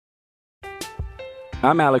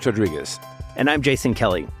I'm Alex Rodriguez. And I'm Jason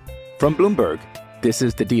Kelly. From Bloomberg, this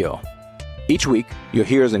is The Deal. Each week, you'll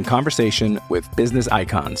hear us in conversation with business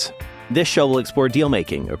icons. This show will explore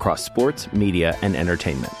deal-making across sports, media, and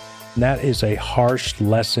entertainment. That is a harsh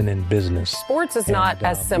lesson in business. Sports is not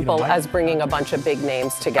as simple as bringing a bunch of big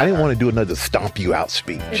names together. I didn't want to do another stomp you out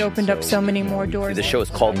speech. It opened up so many more doors. The show is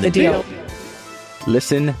called The Deal.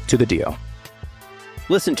 Listen to The Deal.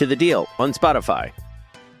 Listen to The Deal on Spotify.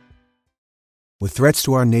 With threats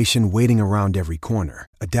to our nation waiting around every corner,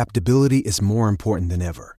 adaptability is more important than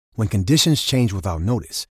ever. When conditions change without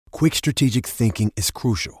notice, quick strategic thinking is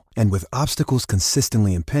crucial. And with obstacles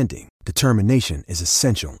consistently impending, determination is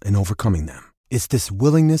essential in overcoming them. It's this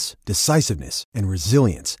willingness, decisiveness, and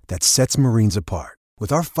resilience that sets Marines apart.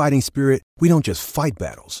 With our fighting spirit, we don't just fight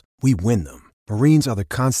battles, we win them. Marines are the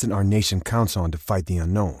constant our nation counts on to fight the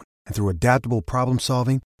unknown. And through adaptable problem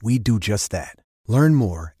solving, we do just that. Learn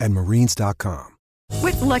more at marines.com.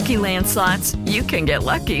 With Lucky Land Slots, you can get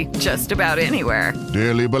lucky just about anywhere.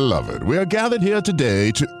 Dearly beloved, we are gathered here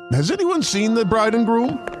today to... Has anyone seen the bride and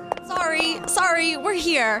groom? Sorry, we're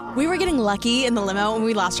here. We were getting lucky in the limo and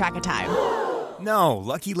we lost track of time. No,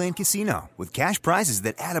 Lucky Land Casino, with cash prizes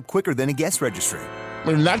that add up quicker than a guest registry.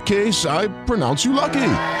 In that case, I pronounce you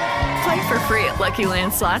lucky. Play for free at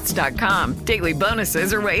LuckyLandSlots.com. Daily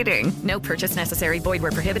bonuses are waiting. No purchase necessary. Void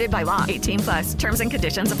where prohibited by law. 18+. Terms and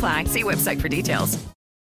conditions apply. See website for details.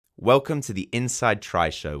 Welcome to the Inside Try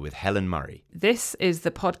Show with Helen Murray. This is the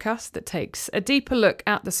podcast that takes a deeper look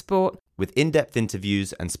at the sport with in-depth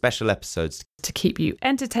interviews and special episodes to keep you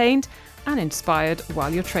entertained and inspired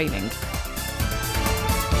while you're training.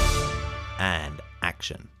 And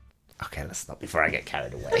action. Okay, let's stop before I get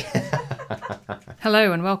carried away.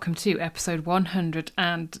 Hello and welcome to episode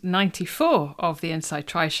 194 of the Inside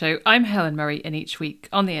Try Show. I'm Helen Murray, and each week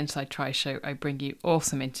on the Inside Try Show I bring you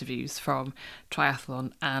awesome interviews from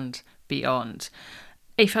triathlon and beyond.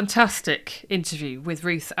 A fantastic interview with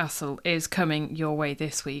Ruth Astle is coming your way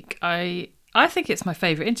this week. I think it's my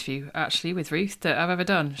favourite interview actually with Ruth that I've ever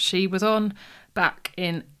done. She was on back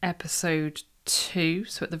in episode 2,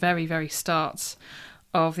 so at the very, very start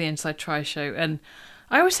of the Inside Try Show, and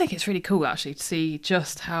I always think it's really cool actually to see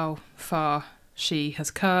just how far she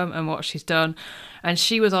has come and what she's done. And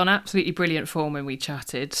she was on absolutely brilliant form when we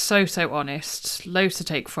chatted, so honest, loads to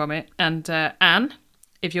take from it. And Anne,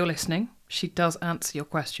 if you're listening, she does answer your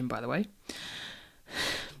question, by the way.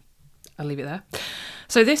 I'll leave it there.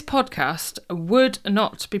 So this podcast would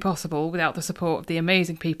not be possible without the support of the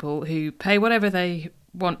amazing people who pay whatever they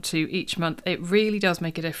want to each month. It really does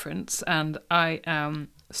make a difference, and I am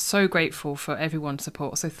so grateful for everyone's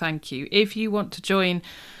support, so thank you. If you want to join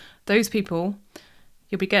those people,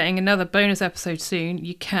 you'll be getting another bonus episode soon.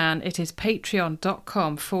 You can. It is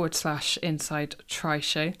patreon.com/Inside Try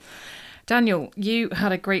Show. Daniel, you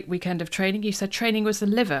had a great weekend of training. You said training was the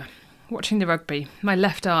liver. Watching the rugby, my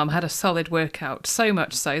left arm had a solid workout, so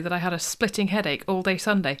much so that I had a splitting headache all day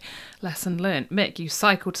Sunday. Lesson learnt. Mick, you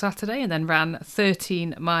cycled Saturday and then ran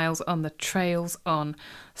 13 miles on the trails on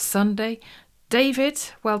Sunday. David,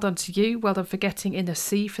 well done to you. Well done for getting in the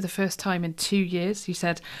sea for the first time in 2 years. You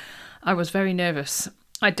said, I was very nervous.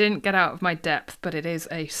 I didn't get out of my depth, but it is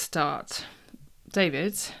a start.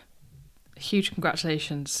 David, huge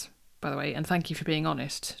congratulations, by the way, and thank you for being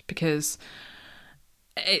honest, because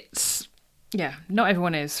it's, yeah, not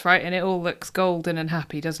everyone is, right? And it all looks golden and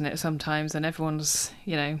happy, doesn't it, sometimes? And everyone's,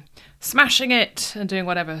 smashing it and doing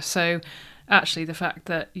whatever. So actually, the fact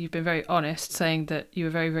that you've been very honest, saying that you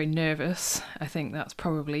were very, very nervous, I think that's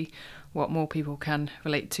probably what more people can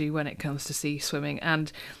relate to when it comes to sea swimming.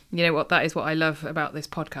 And you know what? That is what I love about this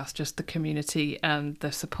podcast, just the community and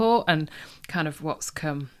the support and kind of what's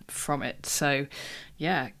come from it. So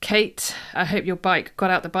yeah, Kate, I hope your bike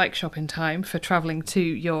got out the bike shop in time for travelling to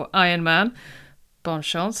your Ironman. Bonne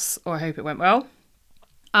chance, or I hope it went well.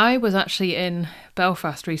 I was actually in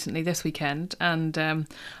Belfast recently this weekend, and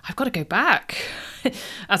I've got to go back.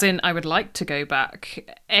 As in, I would like to go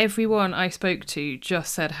back. Everyone I spoke to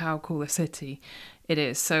just said how cool a city it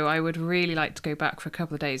is. So I would really like to go back for a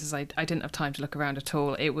couple of days, as I didn't have time to look around at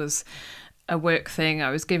all. It was a work thing. I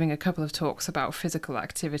was giving a couple of talks about physical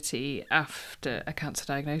activity after a cancer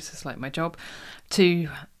diagnosis, like my job, to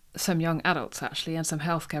some young adults actually, and some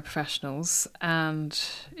healthcare professionals, and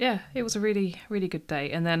yeah, it was a really, really good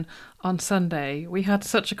day. And then on Sunday we had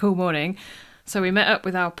such a cool morning, so we met up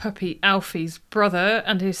with our puppy Alfie's brother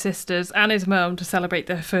and his sisters and his mum to celebrate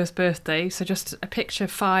their first birthday. So just a picture,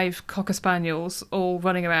 5 cocker spaniels all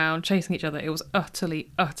running around chasing each other. It was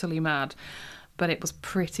utterly mad, but it was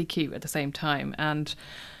pretty cute at the same time. And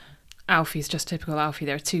Alfie's just typical Alfie.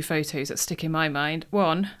 There are two photos that stick in my mind.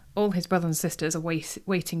 One, all his brothers and sisters are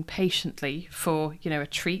waiting patiently for, a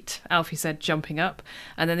treat. Alfie said jumping up.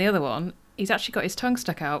 And then the other one, he's actually got his tongue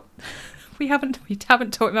stuck out. We haven't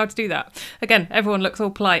taught him how to do that. Again, everyone looks all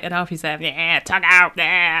polite and Alfie's there, yeah, tongue out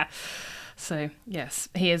there. So, yes,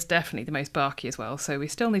 he is definitely the most barky as well. So we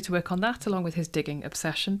still need to work on that along with his digging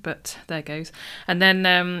obsession, but there goes. And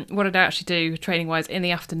then what did I actually do training-wise? In the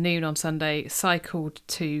afternoon on Sunday, cycled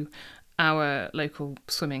to our local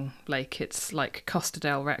swimming lake. It's like Costa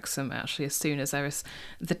del Wrexham, actually, as soon as there is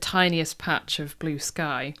the tiniest patch of blue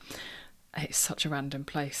sky. It's such a random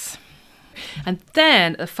place. And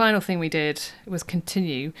then the final thing we did was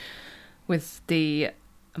continue with the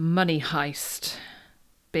Money Heist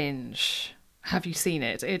binge. Have you seen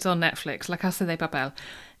it? It's on Netflix, La Casa de Papel.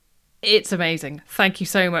 It's amazing. Thank you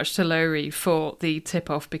so much to Lowry for the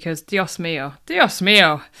tip-off because Dios mío,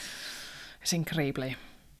 it's increíble.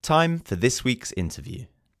 Time for this week's interview.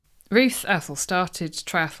 Ruth Astle started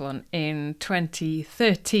triathlon in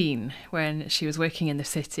 2013 when she was working in the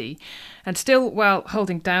city, and still while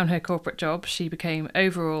holding down her corporate job, she became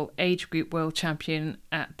overall age group world champion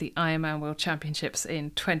at the Ironman World Championships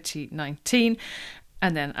in 2019.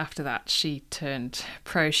 And then after that, she turned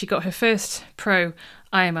pro. She got her first pro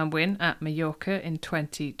Ironman win at Mallorca in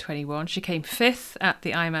 2021. She came 5th at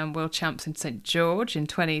the Ironman World Champs in St. George in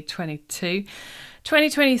 2022.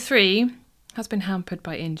 2023 has been hampered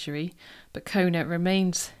by injury, but Kona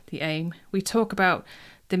remains the aim. We talk about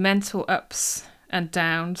the mental ups and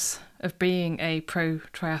downs of being a pro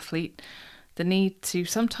triathlete, the need to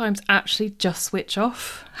sometimes actually just switch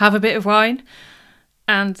off, have a bit of wine,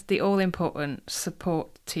 and the all-important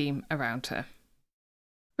support team around her.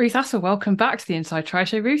 Ruth Astle, welcome back to the Inside Tri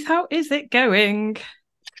Show. Ruth, how is it going?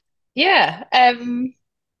 Yeah,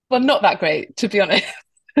 well, not that great, to be honest.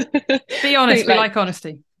 Be honest, we like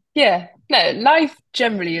honesty. Yeah, no, life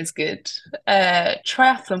generally is good.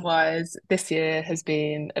 Triathlon-wise, this year has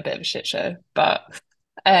been a bit of a shit show, but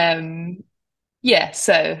yeah,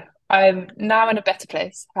 so I'm now in a better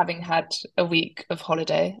place, having had a week of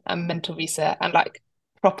holiday and mental reset and like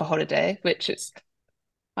proper holiday, which is,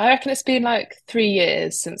 I reckon it's been like 3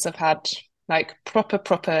 years since I've had like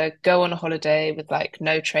proper go on a holiday with like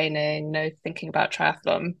no training, no thinking about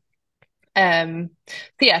triathlon. So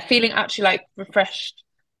yeah, feeling actually like refreshed,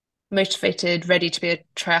 motivated, ready to be a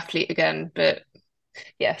triathlete again. But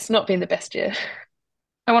yeah, it's not been the best year.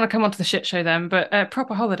 I want to come on to the shit show then, but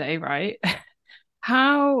proper holiday, right?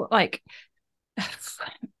 How, like,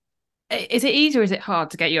 is it easy or is it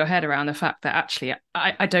hard to get your head around the fact that actually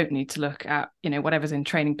I don't need to look at, whatever's in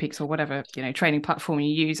Training Peaks or whatever, training platform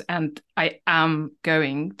you use, and I am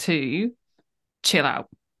going to chill out?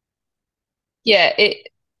 Yeah, it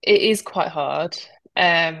is quite hard.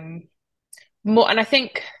 More, and I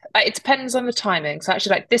think it depends on the timing. So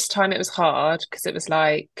actually, like this time it was hard because it was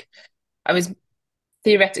like I was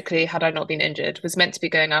theoretically, had I not been injured, was meant to be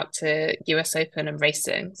going out to US Open and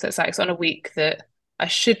racing. So it's like it's on a week that I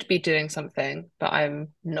should be doing something, but I'm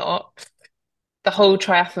not. The whole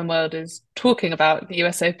triathlon world is talking about the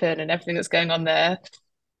US Open and everything that's going on there.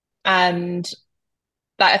 And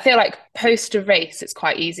like, I feel like post a race, it's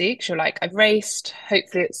quite easy because you're like, I've raced,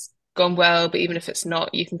 hopefully it's gone well, but even if it's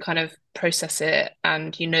not, you can kind of process it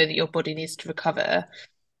and you know that your body needs to recover.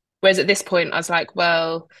 Whereas at this point, I was like,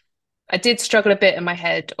 well, I did struggle a bit in my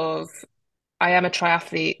head of I am a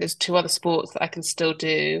triathlete. There's 2 other sports that I can still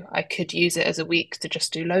do. I could use it as a week to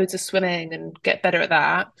just do loads of swimming and get better at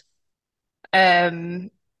that.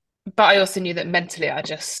 But I also knew that mentally,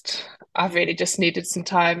 I really just needed some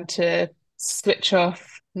time to switch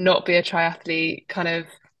off, not be a triathlete, kind of,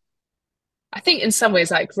 I think in some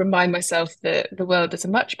ways, like remind myself that the world is a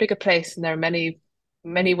much bigger place and there are many,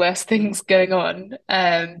 many worse things going on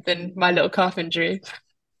than my little calf injury.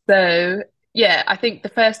 So yeah, I think the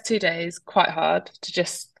first 2 days quite hard to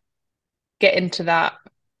just get into that.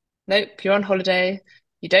 Nope, you're on holiday.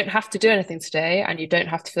 You don't have to do anything today, and you don't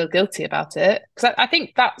have to feel guilty about it. Because I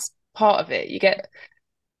think that's part of it. You get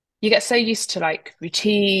so used to like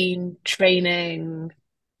routine training,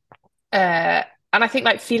 and I think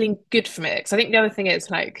like feeling good from it. Because I think the other thing is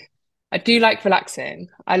like I do like relaxing.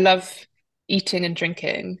 I love eating and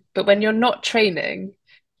drinking, but when you're not training,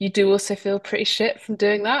 you do also feel pretty shit from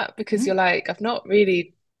doing that because you're like, I've not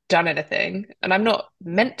really done anything and I'm not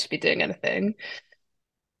meant to be doing anything.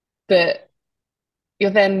 But you're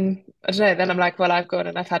then, I don't know, then I'm like, well, I've gone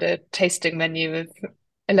and I've had a tasting menu of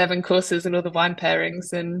 11 courses and all the wine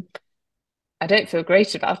pairings and I don't feel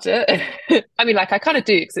great about it. I mean, like I kind of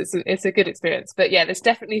do because it's a good experience. But yeah, there's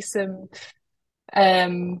definitely some,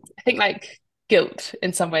 I think like guilt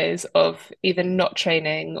in some ways of either not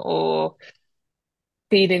training or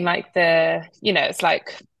feeling like it's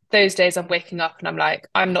like those days I'm waking up and I'm like,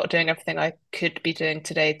 I'm not doing everything I could be doing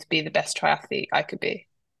today to be the best triathlete I could be.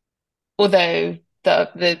 Although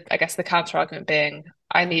the I guess the counter argument being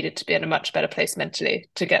I needed to be in a much better place mentally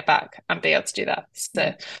to get back and be able to do that.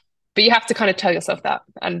 So, but you have to kind of tell yourself that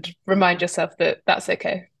and remind yourself that that's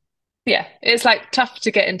okay. Yeah, it's like tough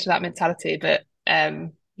to get into that mentality, but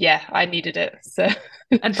yeah, I needed it. So,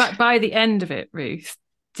 and by the end of it, Ruth,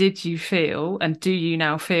 did you feel, and do you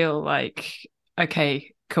now feel like,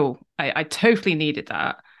 okay, cool, I totally needed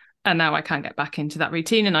that, and now I can get back into that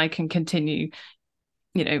routine and I can continue,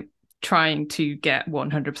 trying to get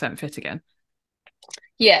 100% fit again?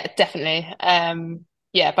 Yeah, definitely.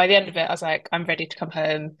 Yeah, by the end of it, I was like, I'm ready to come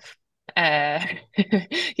home.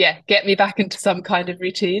 Yeah, get me back into some kind of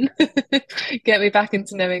routine. Get me back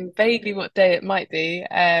into knowing vaguely what day it might be.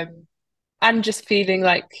 And just feeling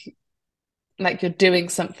like you're doing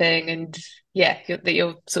something and that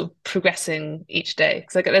you're sort of progressing each day.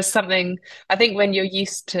 Because like there's something, I think when you're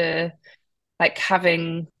used to like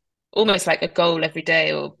having almost like a goal every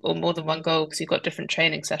day or more than one goal because you've got different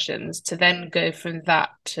training sessions, to then go from that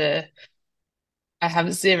to I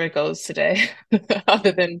have zero goals today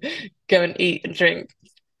other than go and eat and drink.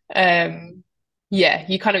 Yeah,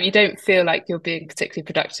 you don't feel like you're being particularly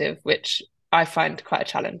productive, which I find quite a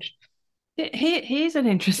challenge. Here's an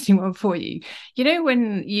interesting one for you.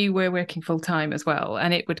 When you were working full time as well,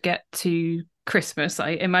 and it would get to Christmas,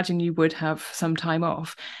 I imagine you would have some time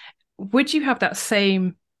off. Would you have that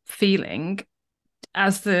same feeling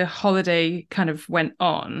as the holiday kind of went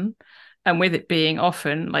on, and with it being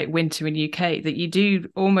often like winter in UK, that you do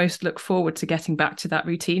almost look forward to getting back to that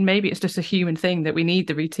routine? Maybe it's just a human thing that we need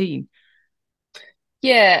the routine.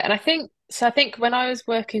 Yeah, and I think when I was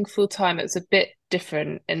working full time, it was a bit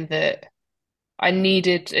different in that I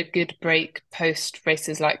needed a good break post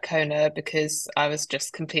races like Kona because I was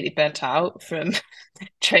just completely burnt out from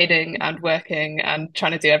training and working and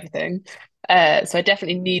trying to do everything. So I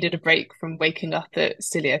definitely needed a break from waking up at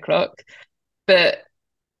silly o'clock. But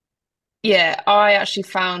yeah, I actually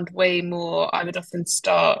found way more. I would often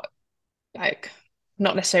start like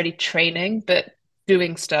not necessarily training, but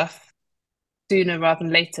doing stuff sooner rather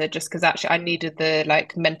than later, just because actually I needed the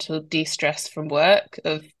like mental de-stress from work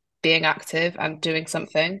of being active and doing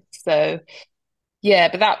something. So yeah,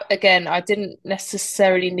 but that again, I didn't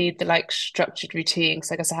necessarily need the like structured routine.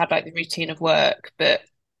 So I guess I had like the routine of work, but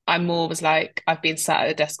I more was like, I've been sat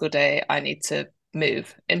at a desk all day. I need to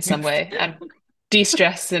move in some way and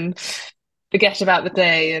de-stress and forget about the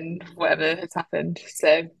day and whatever has happened.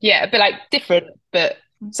 So yeah, a bit like different, but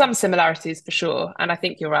some similarities for sure. And I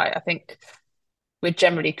think you're right. I think we're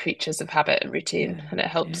generally creatures of habit and routine, and it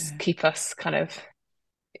helps keep us kind of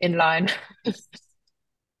in line.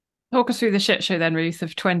 Talk us through the shit show then, Ruth,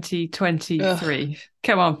 of 2023. Ugh.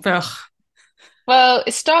 Come on. Ugh. Well,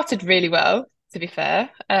 it started really well, to be fair.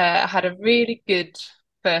 I had a really good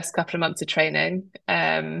first couple of months of training.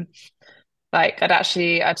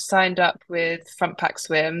 I'd signed up with Front Pack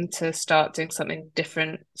Swim to start doing something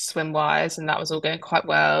different swim wise, and that was all going quite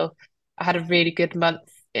well. I had a really good month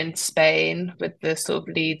in Spain with the sort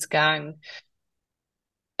of Leeds gang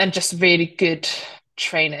and just really good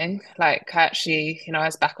training. Like I actually, I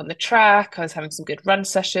was back on the track, I was having some good run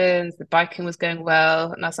sessions, the biking was going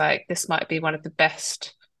well, and I was like, this might be one of the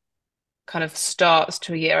best kind of starts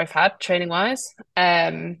to a year I've had training wise.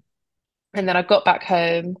 And then I got back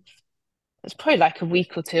home. It was probably like a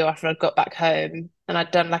week or two after I got back home, and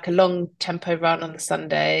I'd done like a long tempo run on the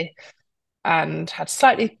Sunday and had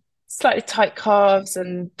slightly tight calves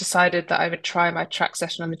and decided that I would try my track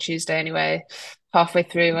session on the Tuesday anyway. Halfway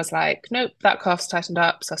through, I was like, nope, that calf's tightened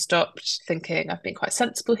up. So I stopped, thinking, I've been quite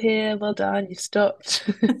sensible here. Well done, you've stopped.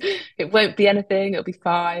 It won't be anything, it'll be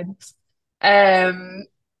fine. And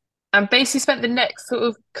basically spent the next sort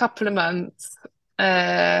of couple of months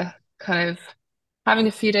kind of having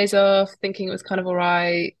a few days off, thinking it was kind of all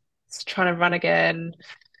right, trying to run again.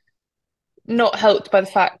 Not helped by the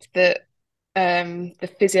fact that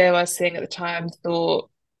the physio I was seeing at the time thought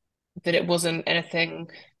that it wasn't anything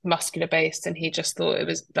muscular based, and he just thought it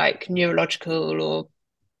was like neurological or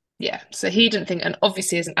yeah. So he didn't think, and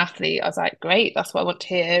obviously as an athlete, I was like, great, that's what I want to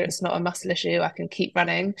hear. It's not a muscle issue. I can keep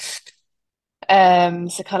running.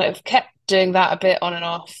 So kind of kept doing that a bit on and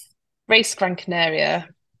off. Race Gran Canaria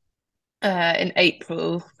in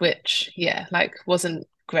April, which like wasn't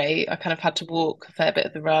great. I kind of had to walk a fair bit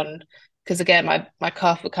of the run because again, my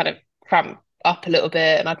calf would kind of cramp up a little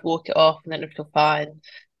bit, and I'd walk it off, and then it'd feel fine.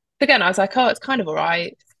 But again, I was like, oh, it's kind of all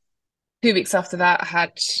right. 2 weeks after that,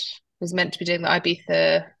 was meant to be doing the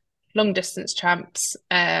Ibiza long distance champs.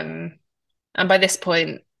 And by this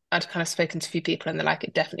point, I'd kind of spoken to a few people and they're like,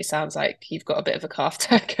 it definitely sounds like you've got a bit of a calf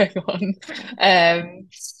tear going on.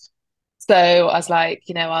 So I was like,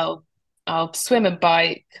 I'll swim and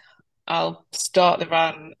bike, I'll start the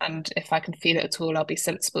run, and if I can feel it at all, I'll be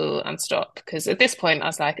sensible and stop. Because at this point, I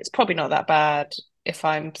was like, it's probably not that bad. If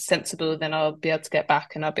I'm sensible, then I'll be able to get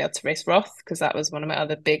back and I'll be able to race Roth, because that was one of my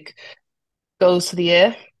other big goals for the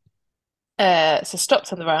year. So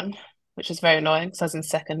stopped on the run, which was very annoying because I was in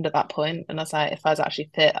second at that point, and I was like, if I was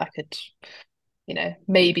actually fit, I could,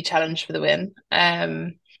 maybe challenge for the win.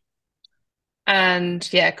 And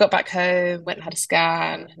yeah, got back home, went and had a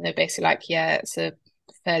scan, and they're basically like, yeah, it's a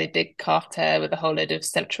fairly big calf tear with a whole load of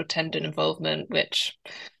central tendon involvement, which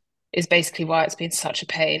is basically why it's been such a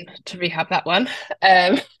pain to rehab that one.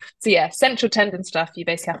 So yeah, central tendon stuff, you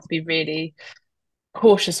basically have to be really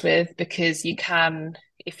cautious with, because you can,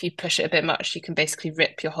 if you push it a bit much, you can basically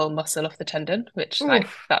rip your whole muscle off the tendon, which like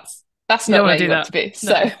that's not where you want to be.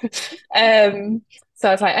 So so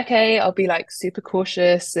I was like, okay, I'll be like super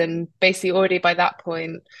cautious. And basically already by that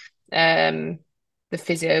point, the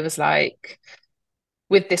physio was like,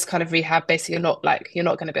 with this kind of rehab, basically you're not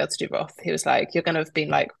going to be able to do Roth. He was like, you're going to have been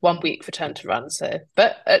like 1 week for turn to run. So,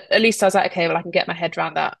 but at least I was like, okay, well, I can get my head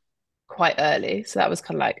around that quite early. So that was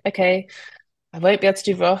kind of like, okay, I won't be able to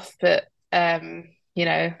do Roth, but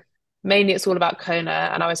mainly it's all about Kona.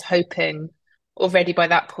 And I was hoping already by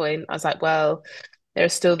that point, I was like, well, there are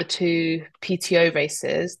still the 2 PTO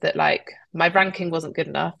races that like my ranking wasn't good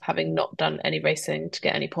enough, having not done any racing to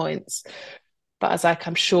get any points. But I was like,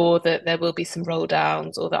 I'm sure that there will be some roll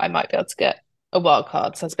downs, or that I might be able to get a wild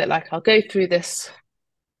card. So I was a bit like, I'll go through this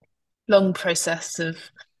long process of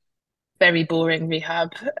very boring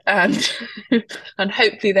rehab and and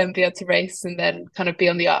hopefully then be able to race and then kind of be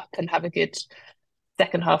on the up and have a good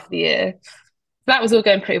second half of the year. That was all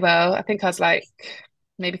going pretty well. I think I was like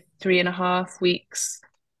maybe 3.5 weeks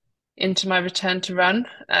into my return to run,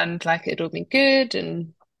 and like it had all been good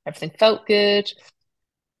and everything felt good.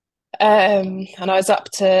 And I was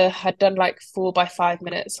I'd done like 4 by 5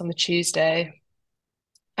 minutes on the Tuesday,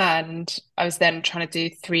 and I was then trying to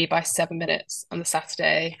do 3 by 7 minutes on the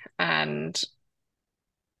Saturday. And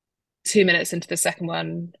 2 minutes into the second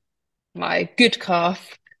one, my good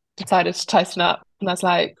calf decided to tighten up, and I was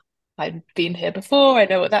like, I've been here before, I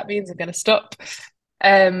know what that means, I'm going to stop.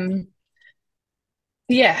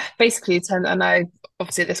 Yeah, basically, and I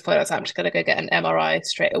obviously at this point I was like, I'm just going to go get an MRI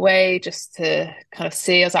straight away just to kind of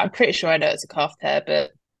see. I was like, I'm pretty sure I know it's a calf tear,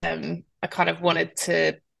 but I kind of wanted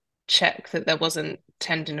to check that there wasn't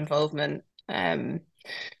tendon involvement. And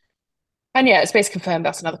yeah, it's basically confirmed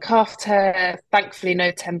that's another calf tear. Thankfully,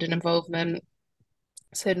 no tendon involvement,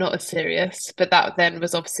 so not as serious. But that then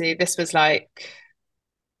was obviously, this was like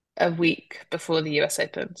a week before the US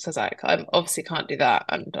Open. So I was like, I obviously can't do that.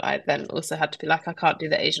 And I then also had to be like, I can't do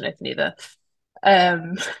the Asian Open either.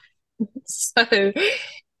 So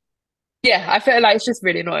yeah, I feel like it's just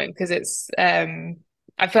really annoying because it's I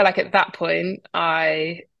feel like at that point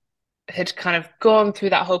I had kind of gone through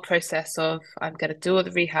that whole process of, I'm going to do all the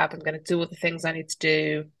rehab, I'm going to do all the things I need to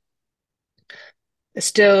do. I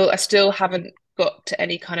still haven't got to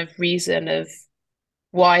any kind of reason of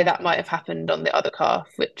why that might have happened on the other calf,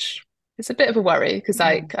 which is a bit of a worry because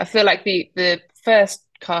like I feel like the first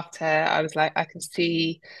calf tear, I was like, I can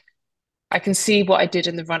see what I did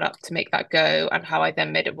in the run up to make that go and how I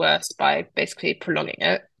then made it worse by basically prolonging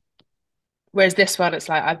it. Whereas this one, it's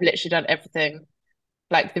like I've literally done everything.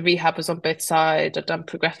 Like the rehab was on both sides. I've done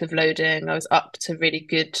progressive loading. I was up to really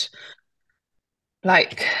good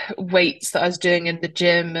like weights that I was doing in the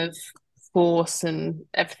gym of force and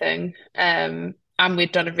everything. And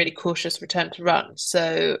we'd done a really cautious return to run.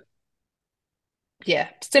 So yeah,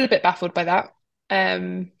 still a bit baffled by that.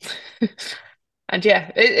 And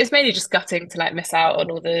yeah, it's mainly just gutting to like miss out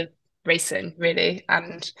on all the racing really.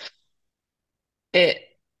 And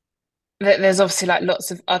there's obviously like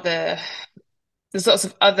lots of other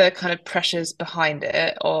kind of pressures behind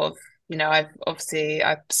it of,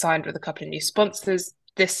 I've signed with a couple of new sponsors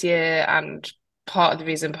this year, and part of the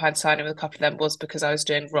reason behind signing with a couple of them was because I was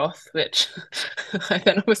doing Roth, which I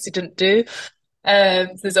then obviously didn't do.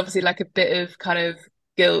 There's obviously like a bit of kind of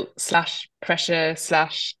guilt slash pressure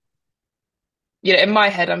slash, in my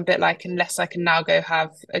head, I'm a bit like, unless I can now go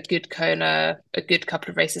have a good Kona, a good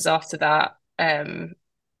couple of races after that, I'm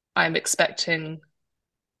expecting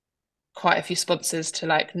quite a few sponsors to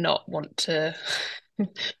like not want to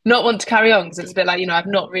carry on, because it's a bit like, I've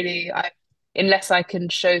not really, unless I can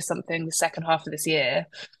show something the second half of this year,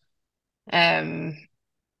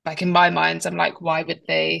 like in my mind, I'm like, why would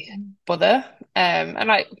they bother? And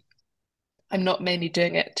like, I'm not mainly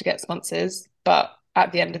doing it to get sponsors, but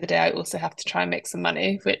at the end of the day, I also have to try and make some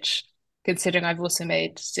money, which considering I've also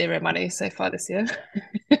made zero money so far this year.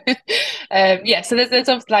 Yeah, so there's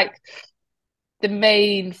obviously like the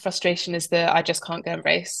main frustration is that I just can't go and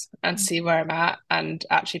race and see where I'm at and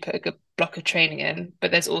actually put a good block of training in.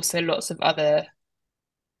 But there's also lots of other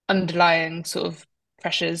underlying sort of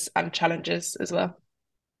pressures and challenges as well.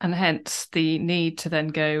 And hence the need to then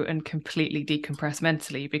go and completely decompress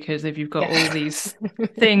mentally, because if you've got all these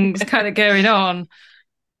things kind of going on.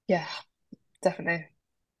 Yeah, definitely.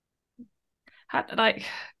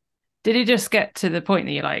 Did it just get to the point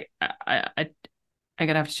that you're like, I'm going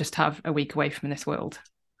to have to just have a week away from this world?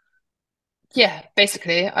 Yeah,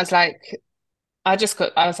 basically. I was like, I got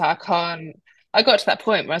to that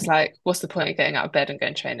point where I was like, what's the point of getting out of bed and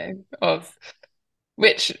going training?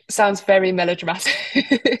 Which sounds very melodramatic.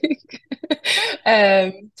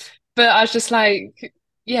 But I was just like,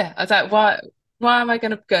 yeah, I was like, why am I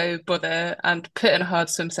going to go bother and put in a hard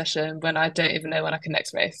swim session when I don't even know when I can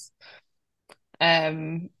next race?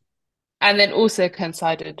 And then also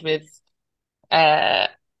coincided with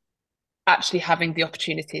actually having the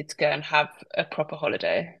opportunity to go and have a proper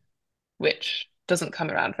holiday, which doesn't come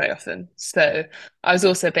around very often. So I was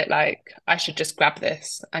also a bit like, I should just grab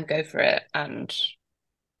this and go for it. And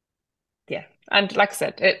yeah, and like I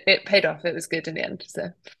said, it paid off. It was good in the end. So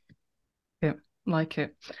yeah, like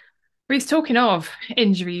it. Ruth, talking of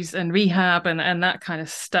injuries and rehab and that kind of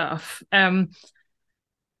stuff,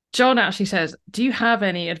 John actually says, do you have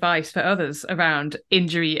any advice for others around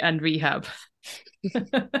injury and rehab?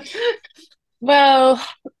 Well,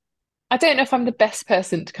 I don't know if I'm the best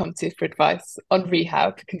person to come to for advice on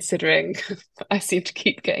rehab, considering I seem to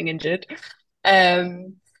keep getting injured. Yeah,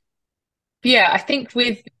 I think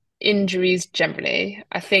with injuries generally,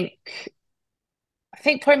 I think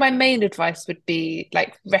probably my main advice would be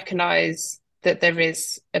like recognize that there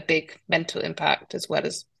is a big mental impact as well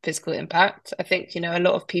as physical impact. I think, a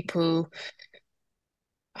lot of people,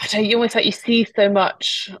 I don't, you almost like you see so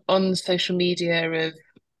much on social media of,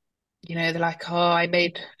 they're like, oh, I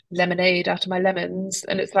made lemonade out of my lemons.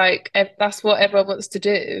 And it's like, that's what everyone wants to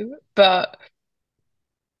do. But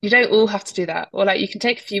you don't all have to do that. Or like you can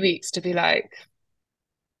take a few weeks to be like,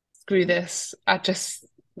 screw this.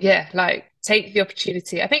 Like take the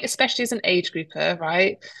opportunity. I think especially as an age grouper,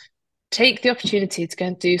 right? Take the opportunity to go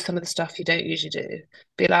and do some of the stuff you don't usually do.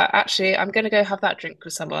 Be like, actually, I'm going to go have that drink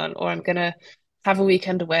with someone, or I'm going to have a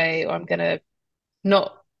weekend away, or I'm going to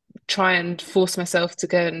not try and force myself to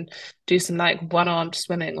go and do some like one-armed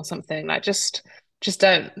swimming or something. Like just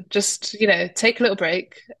don't. Just, take a little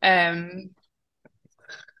break. I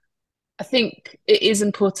think it is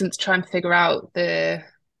important to try and figure out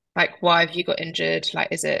like, why have you got injured? Like,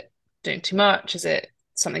 is it doing too much? Is it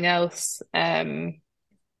something else?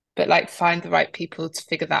 But like find the right people to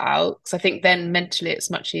figure that out. Because I think then mentally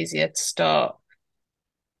it's much easier to start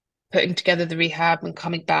putting together the rehab and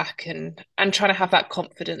coming back and trying to have that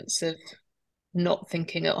confidence of not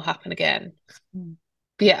thinking it'll happen again.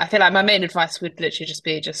 But yeah, I feel like my main advice would literally just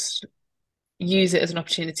be use it as an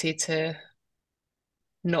opportunity to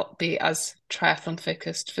not be as triathlon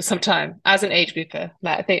focused for some time as an age grouper.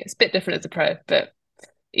 Like I think it's a bit different as a pro, but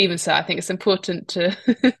even so, I think it's important to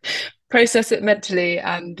process it mentally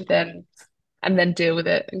and then deal with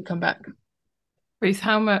it and come back. Ruth,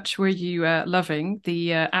 how much were you loving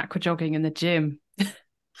the aqua jogging in the gym?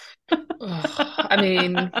 I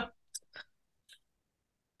mean,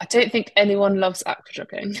 I don't think anyone loves aqua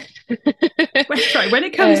jogging. Right, when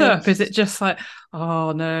it comes up, is it just like,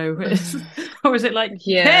 oh no, or is it like,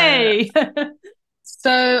 hey?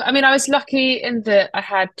 So, I mean, I was lucky in that I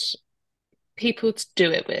had people to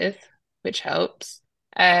do it with, which helps.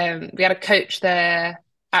 We had a coach there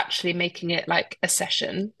actually making it like a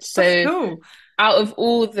session. So that's cool. Out of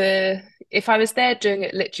if I was there doing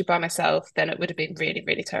it literally by myself, then it would have been really,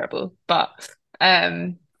 really terrible. But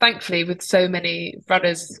thankfully, with so many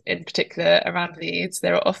runners in particular around Leeds,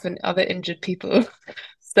 there are often other injured people.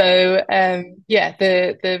 So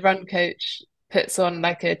the run coach puts on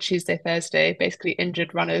like a Tuesday, Thursday, basically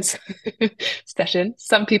injured runners session.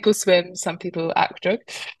 Some people swim, some people aqua jog.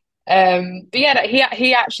 But yeah,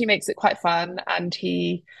 he actually makes it quite fun, and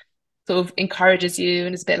he sort of encourages you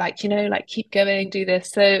and is a bit like, like keep going, do this.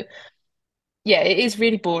 So yeah, it is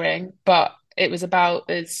really boring, but it was about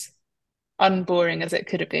as unboring as it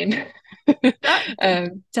could have been.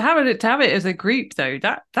 To have it as a group though,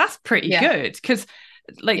 that's pretty good, because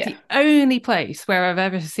the only place where I've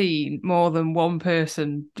ever seen more than one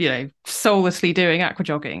person, soullessly doing aqua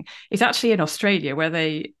jogging is actually in Australia, where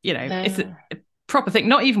they, it's a proper thing,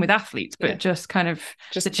 not even with athletes, but just kind of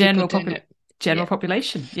just the general public. general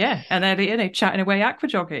population. Yeah. And they're, chatting away aqua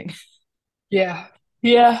jogging. Yeah.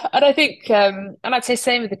 Yeah. And I think, and I'd say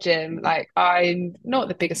same with the gym. Like, I'm not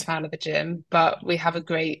the biggest fan of the gym, but we have a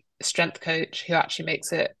great strength coach who actually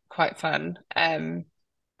makes it quite fun. And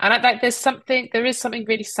I like there is something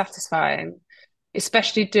really satisfying,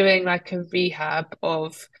 especially doing like a rehab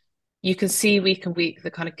of, you can see week and week the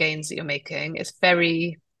kind of gains that you're making. It's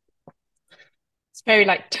very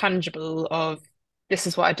like tangible of, this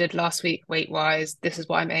is what I did last week weight wise, this is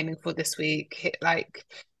what I'm aiming for this week. Like,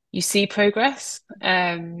 you see progress. So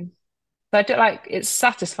I do like, it's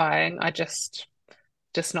satisfying.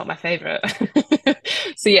 Just not my favorite.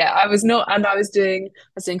 So yeah, I was not, and I was doing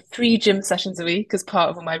 3 gym sessions a week as part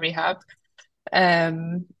of my rehab.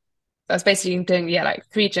 Um, I was basically doing, yeah, like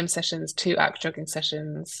 3 gym sessions, 2 jogging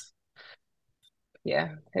sessions. Yeah,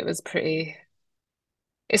 it was pretty.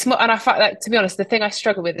 It's more, and I find like, to be honest, the thing I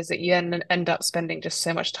struggle with is that you end up spending just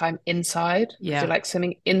so much time inside, because Yeah. you're like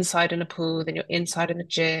swimming inside in a pool, then you're inside in a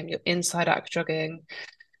gym, you're inside aqua jogging.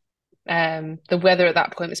 The weather at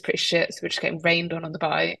that point was pretty shit, so we're just getting rained on the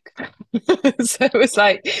bike. So it was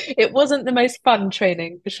like, it wasn't the most fun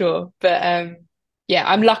training for sure. But yeah,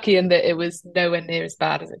 I'm lucky in that it was nowhere near as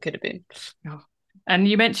bad as it could have been. Oh. And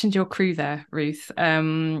you mentioned your crew there, Ruth.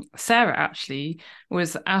 Sarah actually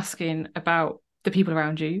was asking about the people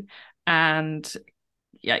around you and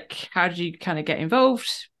like, how did you kind of get involved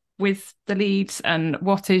with the leads, and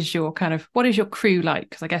what is your crew like?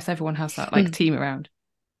 Because I guess everyone has that like team around.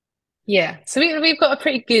 Yeah, so we've got a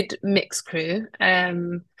pretty good mixed crew.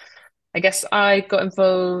 I guess I got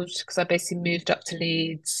involved because I basically moved up to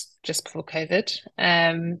Leeds just before COVID.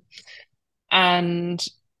 And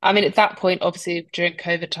I mean, at that point, obviously during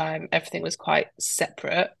COVID time, everything was quite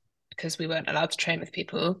separate because we weren't allowed to train with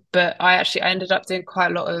people. But I ended up doing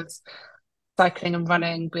quite a lot of cycling and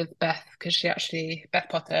running with Beth, because Beth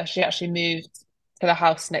Potter, she actually moved to the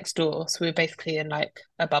house next door. So we were basically in like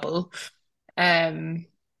a bubble.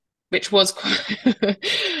 Which was quite.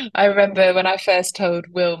 I remember when I first told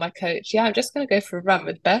Will, my coach, yeah, I'm just going to go for a run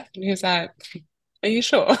with Beth. And he was like, are you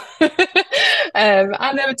sure? And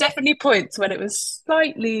there were definitely points when it was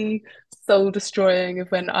slightly soul destroying, of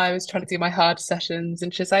when I was trying to do my hard sessions.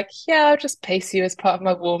 And she's like, yeah, I'll just pace you as part of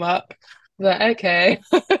my warm up. I was like, okay,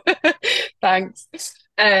 thanks.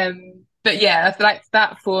 But yeah, I feel like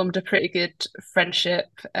that formed a pretty good friendship,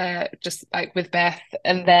 just like with Beth.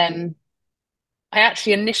 And then I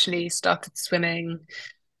actually initially started swimming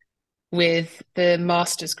with the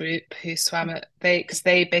masters group who swam because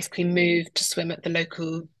they basically moved to swim at the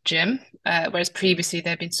local gym, whereas previously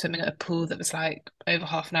they'd been swimming at a pool that was like over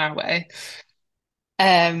half an hour away.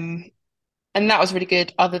 And that was really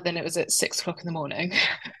good, other than it was at 6 o'clock in the morning,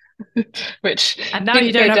 which and now didn't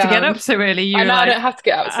you don't go have to get down. up so early. And now I don't have to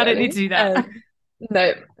get up so I don't early. need to do that.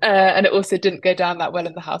 No, and it also didn't go down that well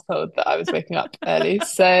in the household that I was waking up early.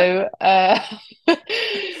 So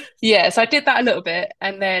yeah, so I did that a little bit,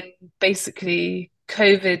 and then basically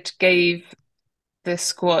COVID gave the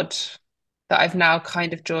squad that I've now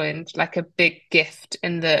kind of joined like a big gift,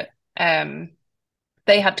 in that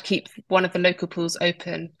they had to keep one of the local pools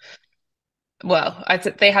open. Well,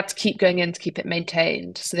 they had to keep going in to keep it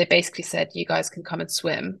maintained. So they basically said, you guys can come and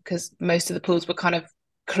swim, because most of the pools were kind of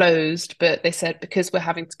closed, but they said, because we're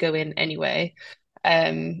having to go in anyway,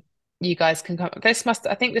 you guys can come. I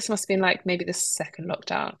think this must have been like maybe the second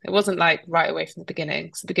lockdown. It wasn't like right away from the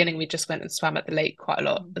beginning. So the beginning, we just went and swam at the lake quite a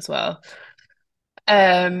lot as well.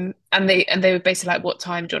 And they were basically like, what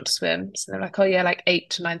time do you want to swim? So they're like, oh yeah, like 8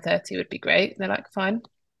 to 9:30 would be great. And they're like, fine.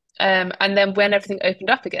 And then when everything opened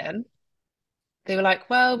up again, they were like,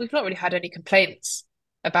 well, we've not really had any complaints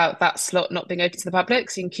about that slot not being open to the public,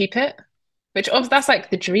 so you can keep it. Which obviously, that's like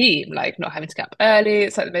the dream, like not having to get up early.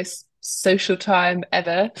 It's like the most social time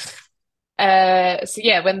ever. So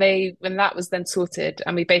yeah, when that was then sorted,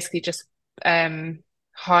 and we basically just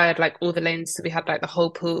hired like all the lanes, so we had like the whole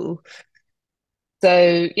pool.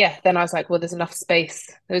 So yeah, then I was like, well, there's enough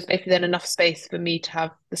space. There was basically then enough space for me to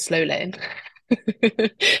have the slow lane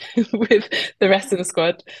with the rest of the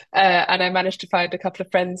squad. And I managed to find a couple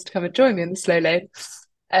of friends to come and join me in the slow lane.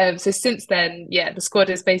 So since then, yeah, the squad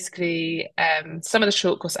is basically some of the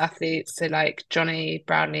short course athletes, so like Johnny,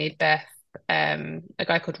 Brownie, Beth, a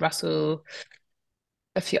guy called Russell,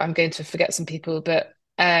 I'm going to forget some people, but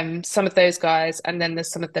some of those guys, and then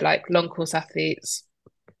there's some of the like long course athletes,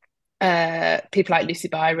 people like Lucy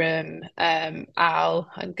Byram, Al,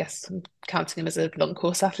 I guess I'm counting him as a long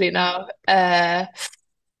course athlete now.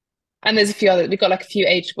 And there's a few other. We've got like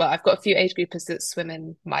I've got a few age groupers that swim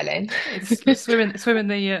in my lane. swim in the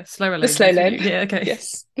slower lane. The slow lane. Yeah, okay.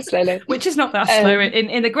 Yes, the slow lane. Which is not that slow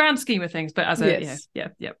in the grand scheme of things, but as a yeah.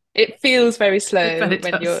 It feels very slow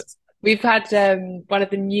when you're. We've had one of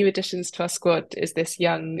the new additions to our squad is this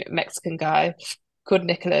young Mexican guy called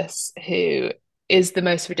Nicholas, who is the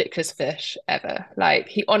most ridiculous fish ever. Like,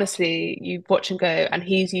 he honestly, you watch him go, and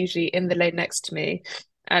he's usually in the lane next to me.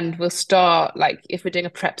 And we'll start, like, if we're doing a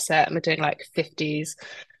prep set and we're doing like 50s,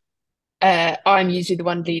 I'm usually the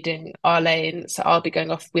one leading our lane. So I'll be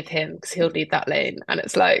going off with him because he'll lead that lane. And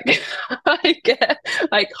it's like, I get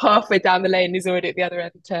like halfway down the lane, he's already at the other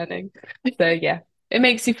end turning. So yeah, it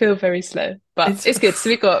makes you feel very slow, but it's good. So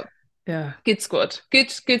we've got good squad,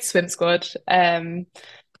 good swim squad. And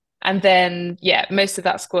then, most of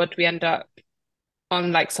that squad, we end up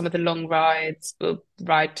on like some of the long rides, we'll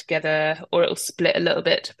ride together, or it'll split a little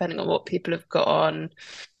bit depending on what people have got on.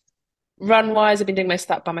 Run wise, I've been doing most of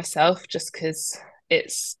that by myself just because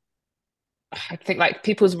I think like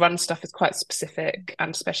people's run stuff is quite specific,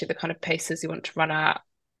 and especially the kind of paces you want to run at,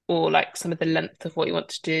 or like some of the length of what you want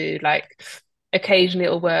to do. Like, occasionally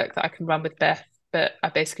it'll work that I can run with Beth, but I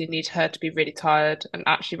basically need her to be really tired and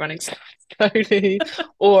actually running slowly,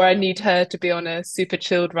 or I need her to be on a super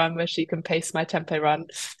chilled run where she can pace my tempo run.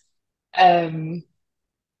 And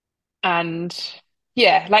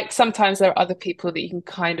like sometimes there are other people that you can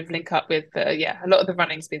kind of link up with, but a lot of the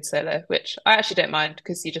running's been solo, which I actually don't mind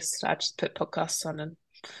because I just put podcasts on and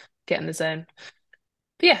get in the zone.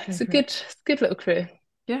 But yeah, it's a good little crew.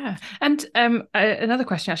 Yeah. And another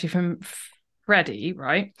question actually from Freddie,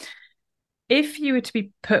 right? If you were to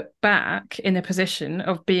be put back in a position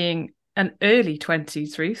of being an early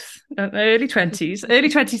 20s Ruth, early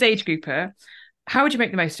 20s age grouper, how would you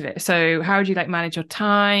make the most of it? So how would you like manage your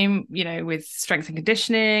time, with strength and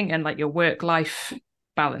conditioning and like your work-life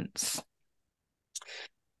balance?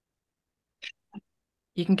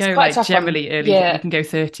 You can go like generally early, you can go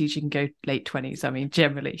 30s, you can go late 20s. I mean,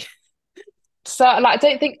 generally. So like, I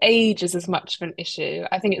don't think age is as much of an issue.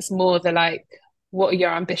 I think it's more the like, what are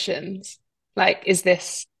your ambitions? Like, is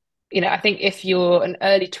this, I think if you're an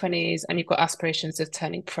early 20s and you've got aspirations of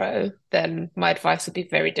turning pro, then my advice would be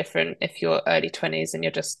very different if you're early 20s and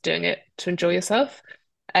you're just doing it to enjoy yourself.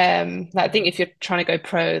 I think if you're trying to go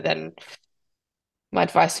pro, then my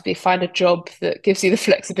advice would be find a job that gives you the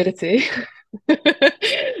flexibility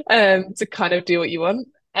to kind of do what you want.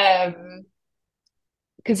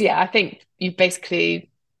 Because I think you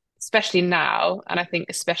basically, especially now, and I think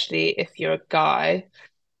especially if you're a guy,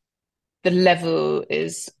 the level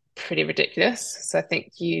is pretty ridiculous. So I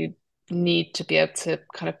think you need to be able to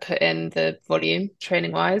kind of put in the volume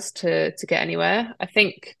training wise to get anywhere. I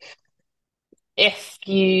think if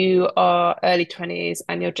you are early 20s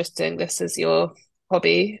and you're just doing this as your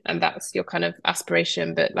hobby and that's your kind of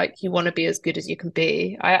aspiration, but like you want to be as good as you can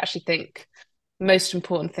be, I actually think most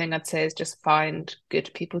important thing I'd say is just find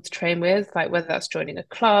good people to train with, like whether that's joining a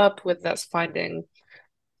club, whether that's finding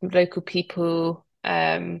local people.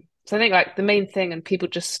 So I think like the main thing, and people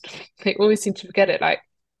just they always seem to forget it, like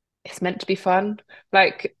it's meant to be fun.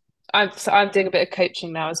 Like I'm doing a bit of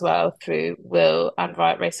coaching now as well through Will and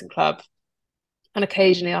Riot Racing Club, and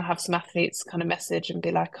occasionally I'll have some athletes kind of message and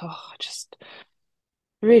be like, oh, I just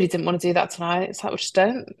really didn't want to do that tonight. It's like, well, just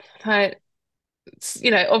don't. Like,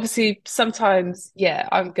 obviously sometimes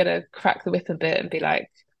I'm gonna crack the whip a bit and be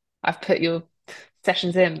like, I've put your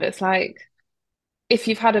sessions in, but it's like, if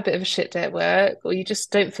you've had a bit of a shit day at work or you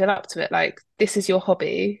just don't feel up to it, like this is your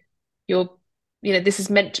hobby, this is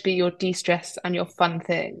meant to be your de-stress and your fun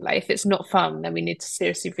thing. Like if it's not fun, then we need to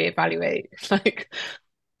seriously reevaluate like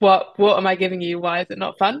what am I giving you? Why is it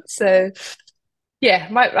not fun? So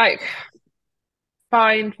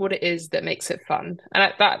find what it is that makes it fun.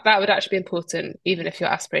 And that would actually be important, even if your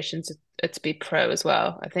aspirations are to be pro as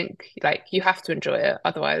well. I think like you have to enjoy it,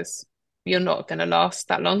 otherwise you're not going to last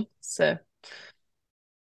that long. So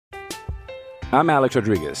I'm Alex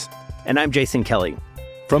Rodriguez. And I'm Jason Kelly.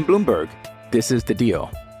 From Bloomberg, this is The Deal.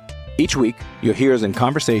 Each week, you'll hear us in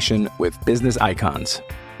conversation with business icons.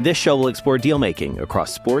 This show will explore deal-making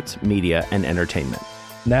across sports, media, and entertainment.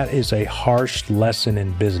 That is a harsh lesson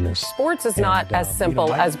in business. Sports is not as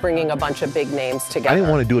simple as bringing a bunch of big names together. I didn't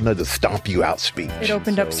want to do another stomp you out speech. It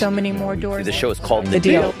opened up so many more doors. The show is called The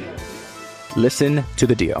Deal. Listen to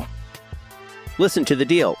The Deal. Listen to The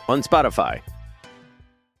Deal on Spotify.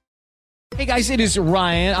 Hey guys, it is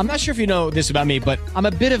Ryan. I'm not sure if you know this about me, but I'm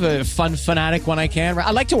a bit of a fun fanatic when I can. I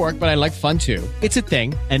like to work, but I like fun too. It's a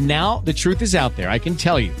thing. And now the truth is out there. I can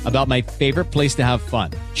tell you about my favorite place to have fun.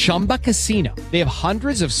 Chumba Casino. They have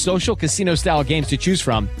hundreds of social casino style games to choose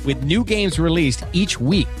from with new games released each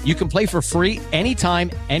week. You can play for free anytime,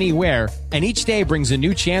 anywhere. And each day brings a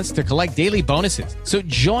new chance to collect daily bonuses. So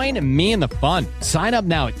join me in the fun. Sign up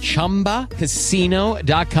now at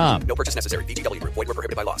ChumbaCasino.com. No purchase necessary. VGW Group. Void where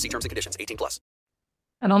prohibited by law. See terms and conditions. 18+.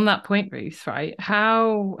 And on that point, Ruth, right,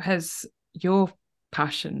 how has your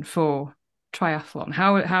passion for triathlon,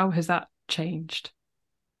 how has that changed?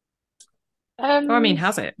 Has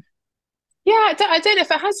it? Yeah, I don't know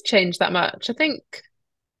if it has changed that much. I think,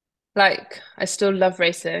 like, I still love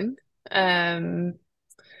racing.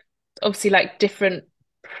 Obviously, like, different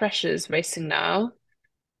pressures racing now.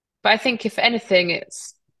 But I think if anything,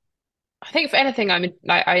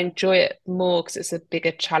 I enjoy it more because it's a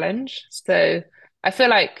bigger challenge. So I feel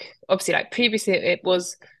like obviously like previously it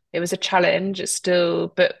was a challenge. It's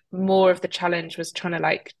still, but more of the challenge was trying to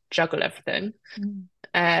like juggle everything.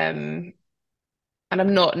 And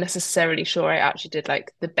I'm not necessarily sure I actually did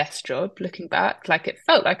like the best job looking back. Like it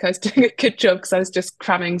felt like I was doing a good job because I was just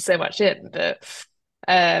cramming so much in, but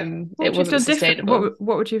it wasn't sustainable.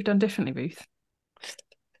 What would you have done differently, Ruth?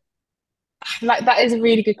 Like that is a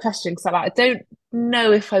really good question because I don't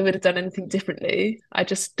know if I would have done anything differently. I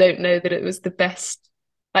just don't know that it was the best.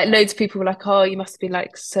 Like loads of people were like, "Oh, you must have been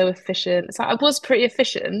like so efficient." It's like I was pretty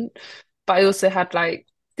efficient, but I also had like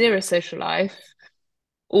zero social life.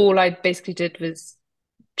 All I basically did was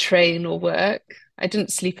train or work. I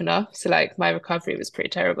didn't sleep enough, so like my recovery was pretty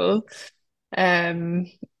terrible.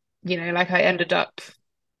 Like I ended up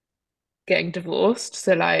getting divorced.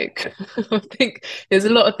 So like I think there's a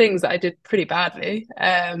lot of things that I did pretty badly.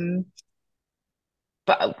 But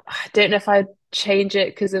I don't know if I'd change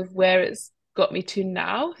it because of where it's got me to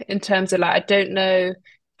now in terms of like I don't know,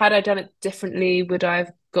 had I done it differently, would I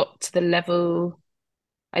have got to the level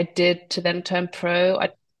I did to then turn pro?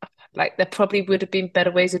 There probably would have been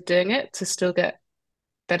better ways of doing it to still get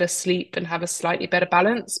better sleep and have a slightly better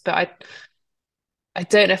balance. But I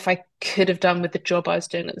don't know if I could have done with the job I was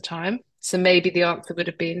doing at the time. So maybe the answer would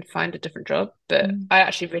have been find a different job. But I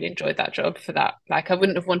actually really enjoyed that job for that. Like I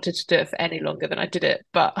wouldn't have wanted to do it for any longer than I did it.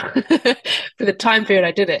 But for the time period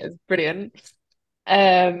I did it, it was brilliant.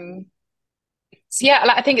 So yeah,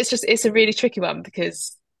 like, I think it's a really tricky one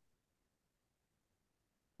because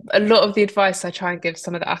a lot of the advice I try and give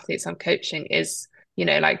some of the athletes I'm coaching is,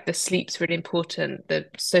 like the sleep's really important, the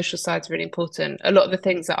social side's really important. A lot of the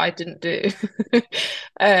things that I didn't do.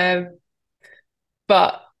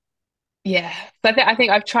 But yeah, I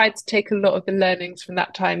think I've tried to take a lot of the learnings from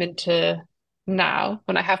that time into now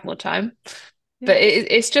when I have more time. Yeah. But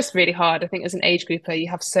it's just really hard. I think as an age grouper, you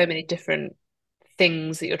have so many different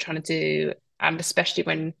things that you're trying to do. And especially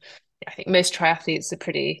when I think most triathletes are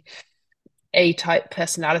pretty A-type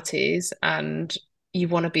personalities and you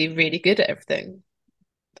want to be really good at everything.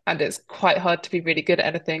 And it's quite hard to be really good at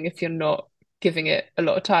anything if you're not giving it a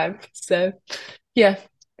lot of time. So yeah,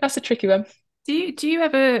 that's a tricky one. Do you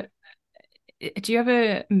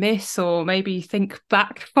ever miss or maybe think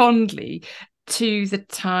back fondly to the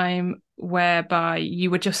time whereby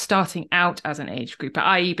you were just starting out as an age grouper,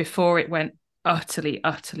 i.e. before it went utterly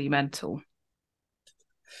mental?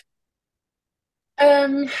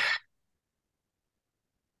 I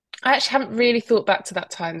actually haven't really thought back to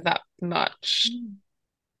that time that much,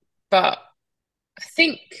 but I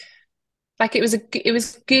think like it was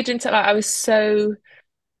good until like I was so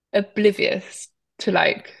oblivious to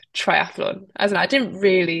like triathlon. As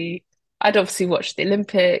in, I'd obviously watched the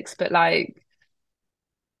Olympics, but like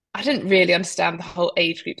I didn't really understand the whole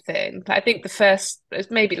age group thing. Like, I think it was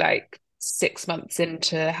maybe like 6 months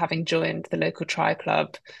into having joined the local tri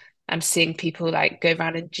club and seeing people like go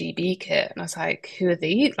around in GB kit. And I was like, who are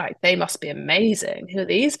these? Like, they must be amazing. Who are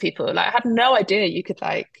these people? Like, I had no idea you could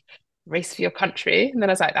like race for your country. And then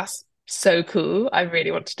I was like, that's so cool. I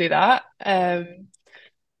really want to do that.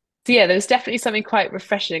 So yeah, there's definitely something quite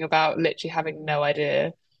refreshing about literally having no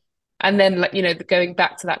idea. And then like, going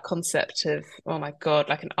back to that concept of, oh my God,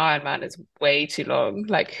 like an Ironman is way too long.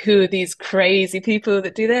 Like, who are these crazy people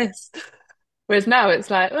that do this? Whereas now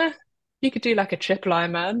it's like, you could do like a triple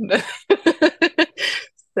Ironman.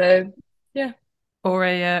 So yeah. Or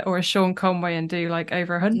a Sean Conway and do like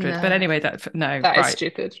over 100. No. But anyway, that is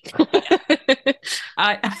stupid.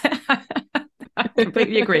 I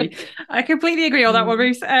completely agree. On that one,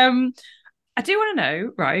 Ruth. I do want to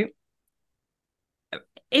know, right,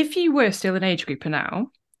 if you were still an age grouper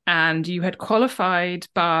now and you had qualified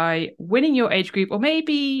by winning your age group or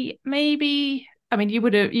maybe I mean, you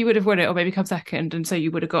would have won it or maybe come second, and so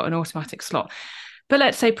you would have got an automatic slot. But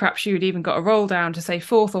let's say perhaps you had even got a roll down to say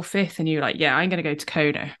fourth or fifth, and you're like, yeah, I'm going to go to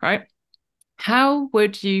Kona, right? How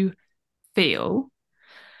would you feel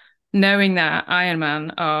knowing that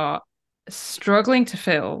Ironman are struggling to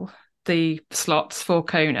fill the slots for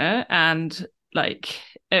Kona, and like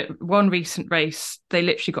at one recent race, they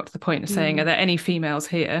literally got to the point of saying, are there any females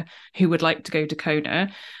here who would like to go to Kona?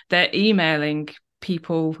 They're emailing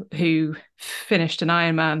people who finished an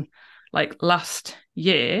Ironman like last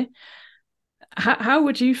year. How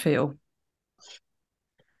would you feel?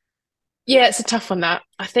 Yeah, it's a tough one, that.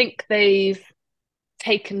 I think they've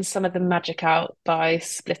taken some of the magic out by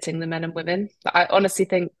splitting the men and women. I honestly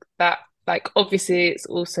think that, like, obviously it's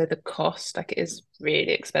also the cost, like it is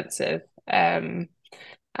really expensive. And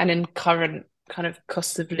in current kind of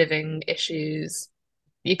cost of living issues,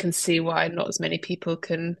 you can see why not as many people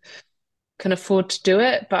can afford to do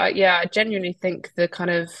it. But yeah, I genuinely think the kind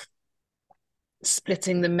of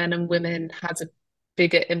splitting the men and women has a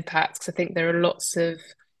bigger impact, because I think there are lots of,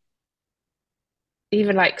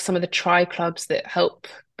 even like some of the tri clubs that help,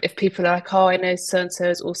 if people are like, oh, I know so and so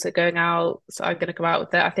is also going out, so I'm going to go out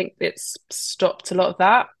with it. I think it's stopped a lot of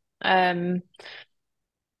that.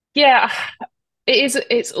 Yeah,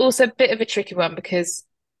 it's also a bit of a tricky one, because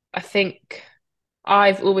I think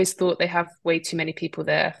I've always thought they have way too many people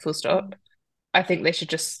there, full stop. I think they should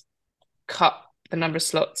just cut the number of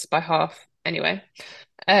slots by half anyway.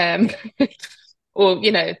 Or,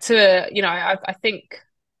 I think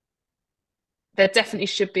there definitely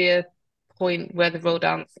should be a point where the roll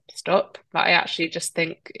downs stop. Like, I actually just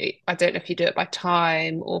think, I don't know if you do it by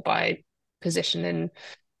time or by position in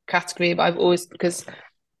category, but I've always, because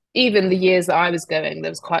even the years that I was going,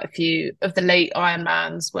 there was quite a few of the late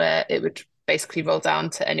Ironmans where it would basically roll down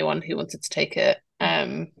to anyone who wanted to take it.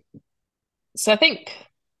 So I think,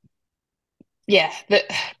 yeah, that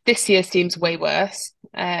this year seems way worse.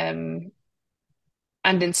 And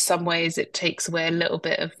in some ways it takes away a little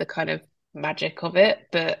bit of the kind of magic of it.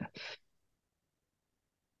 But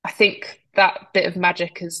I think that bit of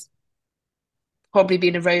magic has probably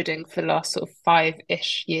been eroding for the last sort of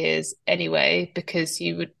 5-ish years anyway, because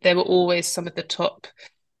there were always some of the top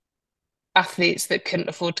athletes that couldn't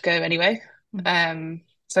afford to go anyway.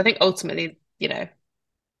 So I think ultimately,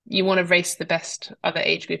 you want to race the best other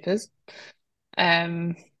age groupers.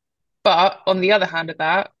 But on the other hand of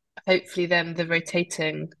that, hopefully then the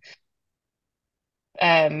rotating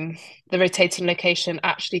location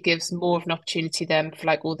actually gives more of an opportunity then for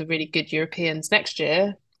like all the really good Europeans next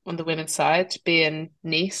year on the women's side to be in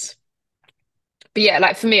Nice. But yeah,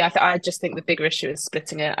 like for me, I just think the bigger issue is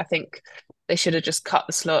splitting it. I think they should have just cut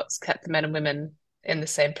the slots, kept the men and women in the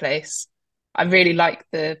same place. I really like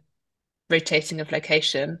the rotating of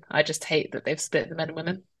location. I just hate that they've split the men and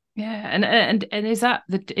women. Yeah, and is that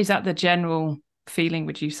the general feeling,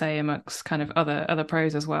 would you say, amongst kind of other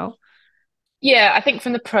pros as well? Yeah, I think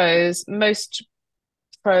from the pros, most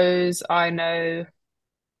pros I know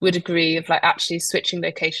would agree of like actually switching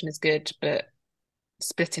location is good, but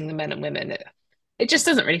splitting the men and women, it just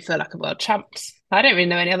doesn't really feel like a world champs. I don't really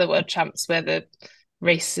know any other world champs where the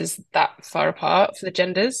race is that far apart for the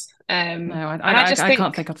genders. No, I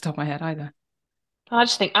can't think off the top of my head either. I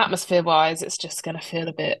just think atmosphere-wise, it's just going to feel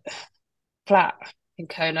a bit flat in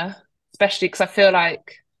Kona, especially because I feel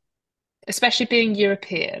like, especially being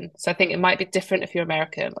European, so I think it might be different if you're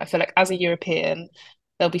American. I feel like as a European,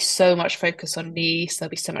 there'll be so much focus on Nice, there'll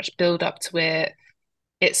be so much build up to it.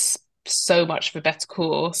 It's so much of a better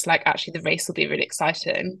course. Like actually the race will be really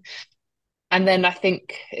exciting. And then I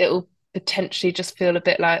think it'll potentially just feel a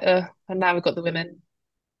bit like, and now we've got the women,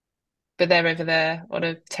 but they're over there on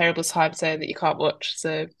a terrible time zone that you can't watch.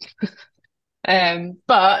 So,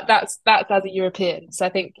 but that's as a European. So I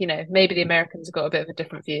think, maybe the Americans have got a bit of a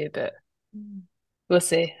different view, but we'll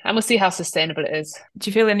see. And we'll see how sustainable it is. Do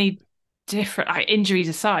you feel any different, like, injuries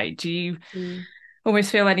aside, do you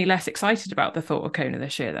almost feel any less excited about the thought of Kona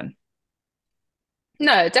this year then?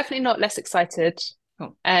 No, definitely not less excited.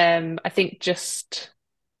 Oh. I think just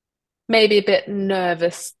maybe a bit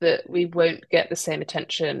nervous that we won't get the same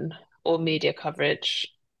attention or media coverage.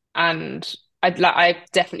 And I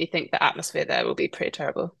definitely think the atmosphere there will be pretty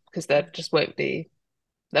terrible, because there just won't be,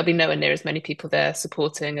 there'll be nowhere near as many people there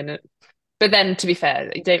supporting. But then to be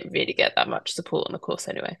fair, you don't really get that much support on the course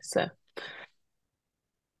anyway. So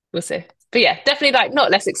we'll see. But yeah, definitely like not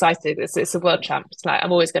less excited. It's a world champ. It's like,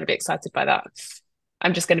 I'm always going to be excited by that.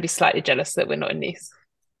 I'm just going to be slightly jealous that we're not in Nice.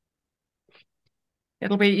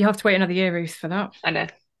 You have to wait another year, Ruth, for that. I know.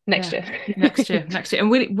 Next year. Next year. And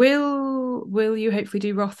will you hopefully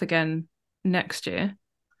do Roth again next year?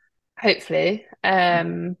 Hopefully.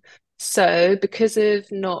 So, because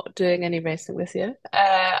of not doing any racing this year,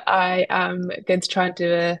 I am going to try and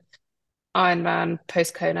do a Ironman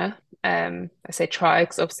post Kona. I say try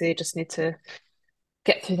because obviously I just need to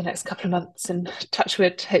get through the next couple of months and touch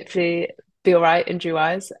wood, hopefully be all right injury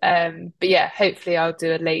wise. But yeah, hopefully I'll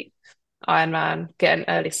do a late Ironman, get an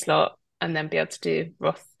early slot, and then be able to do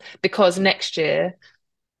Roth because next year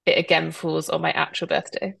it again falls on my actual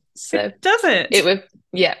birthday. So does it? It would,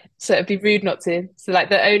 yeah. So it'd be rude not to. So like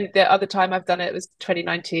the other time I've done it was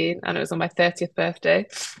 2019 and it was on my 30th birthday.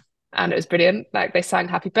 And it was brilliant. Like they sang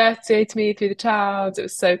happy birthday to me through the towns. It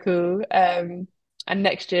was so cool. And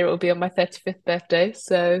next year it will be on my 35th birthday.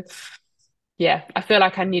 So yeah, I feel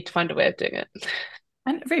like I need to find a way of doing it.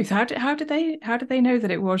 And Ruth, how did they know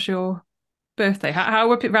that it was your birthday? How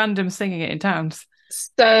were people random singing it in towns?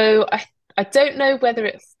 So I don't know whether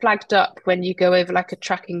it flagged up when you go over like a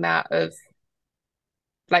tracking mat of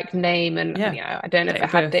like name and I don't know if it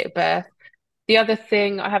had date of birth. The other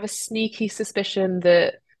thing, I have a sneaky suspicion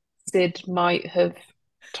that Sid might have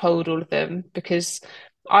told all of them because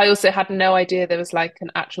I also had no idea there was like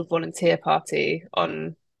an actual volunteer party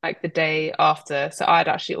on like the day after. So I'd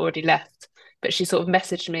actually already left. But she sort of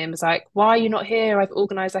messaged me and was like, "Why are you not here? I've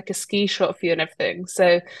organized like a ski shot for you and everything."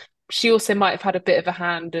 So she also might have had a bit of a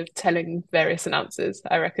hand of telling various announcers,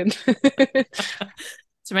 I reckon.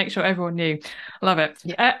 To make sure everyone knew. Love it.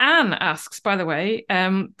 Yeah. Anne asks, by the way,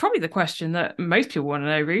 probably the question that most people want to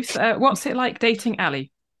know, Ruth, what's it like dating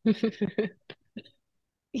Ali?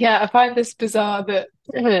 Yeah, I find this bizarre that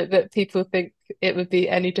that people think it would be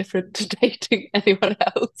any different to dating anyone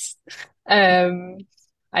else.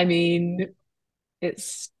 I mean,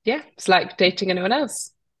 it's like dating anyone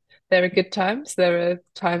else. There are good times. There are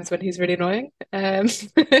times when he's really annoying.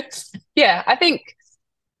 Yeah, I think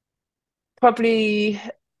probably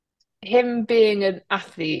him being an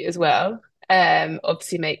athlete as well,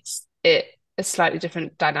 obviously makes it a slightly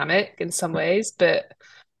different dynamic in some ways, but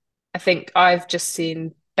I think I've just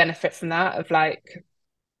seen benefit from that of like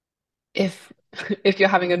if if you're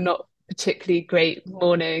having a not particularly great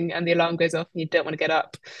morning and the alarm goes off and you don't want to get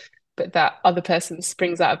up, but that other person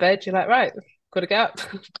springs out of bed, you're like, right, got to get up,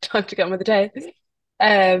 time to get on with the day.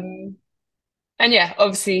 And yeah,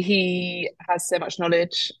 obviously he has so much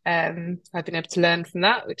knowledge. I've been able to learn from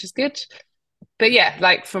that, which is good. But yeah,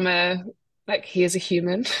 like he is a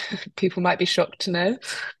human. People might be shocked to know.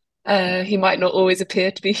 He might not always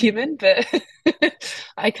appear to be human, but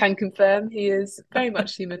I can confirm he is very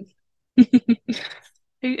much human.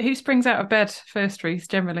 Who springs out of bed first, Ruth,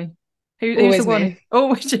 generally? Who's Always the one? me.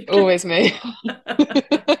 Always me.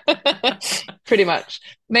 Pretty much.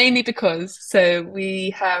 Mainly because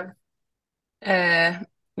we have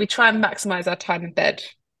we try and maximize our time in bed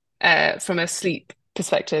from a sleep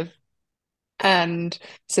perspective. And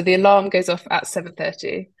so the alarm goes off at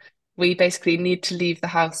 7:30. We basically need to leave the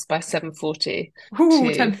house by 7:40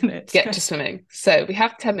 to 10 minutes. get to swimming. So we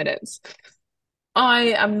have 10 minutes.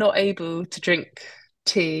 I am not able to drink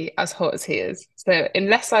tea as hot as he is. So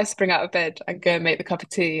unless I spring out of bed and go and make the cup of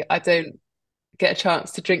tea, I don't get a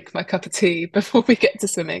chance to drink my cup of tea before we get to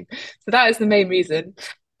swimming. So that is the main reason.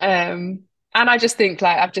 And I just think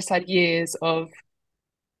like I've just had years of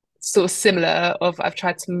sort of similar of I've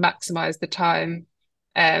tried to maximize the time.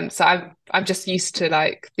 So I'm just used to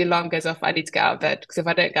like the alarm goes off, I need to get out of bed because if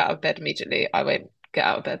I don't get out of bed immediately, I won't get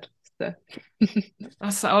out of bed. So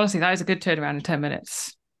That's, honestly, that is a good turnaround in 10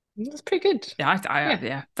 minutes. That's pretty good.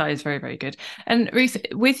 Yeah, that is very, very good. And Ruth,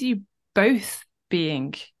 with you both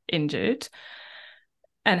being injured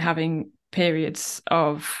and having periods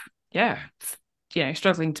of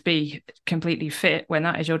struggling to be completely fit when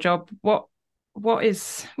that is your job,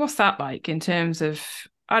 what's that like in terms of,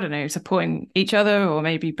 I don't know, supporting each other or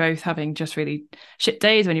maybe both having just really shit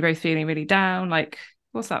days when you're both feeling really down? Like,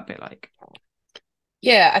 what's that bit like?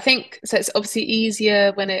 Yeah, I think so. It's obviously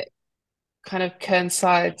easier when it kind of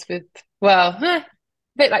coincides with, a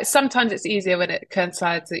bit like sometimes it's easier when it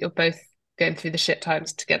coincides that you're both going through the shit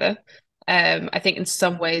times together. I think in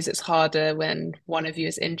some ways it's harder when one of you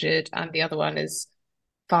is injured and the other one is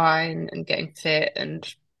fine and getting fit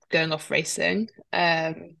and going off racing.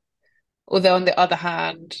 Although on the other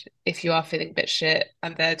hand, if you are feeling a bit shit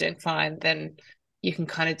and they're doing fine, then you can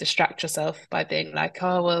kind of distract yourself by being like,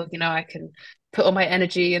 oh, well, I can put all my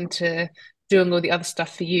energy into doing all the other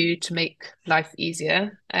stuff for you to make life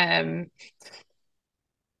easier. But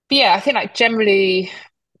yeah, I think like generally,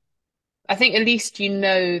 I think at least you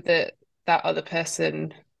know that that other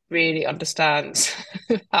person really understands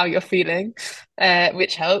how you're feeling,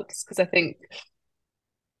 which helps because I think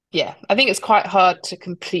it's quite hard to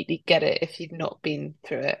completely get it if you've not been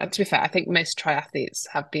through it. And to be fair, I think most triathletes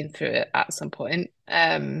have been through it at some point.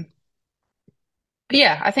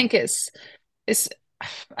 Yeah, I think it's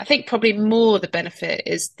I think probably more the benefit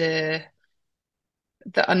is the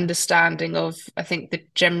understanding of, I think, the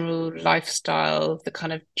general lifestyle, the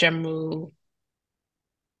kind of general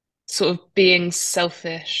sort of being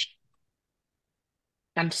selfish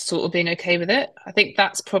and sort of being okay with it. I think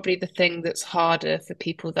that's probably the thing that's harder for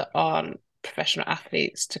people that aren't professional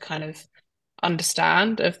athletes to kind of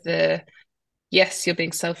understand of the, yes, you're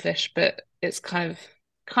being selfish, but it's kind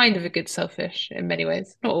of a good selfish in many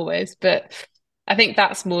ways, not always, but I think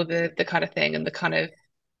that's more the kind of thing, and the kind of,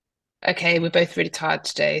 okay, we're both really tired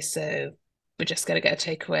today, so we're just going to get a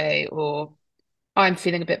takeaway, or I'm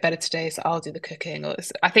feeling a bit better today, so I'll do the cooking. Or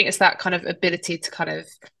I think it's that kind of ability to kind of,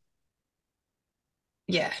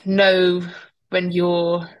 yeah, know when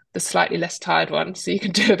you're the slightly less tired one, so you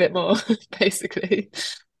can do a bit more, basically.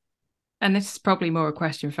 And this is probably more a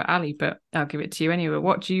question for Ali, but I'll give it to you anyway.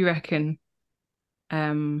 What do you reckon?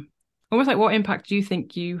 Almost like, what impact do you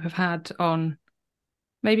think you have had on,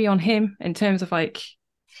 maybe on him, in terms of like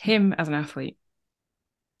him as an athlete?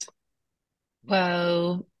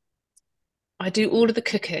 Well, I do all of the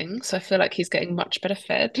cooking, so I feel like he's getting much better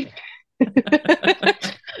fed.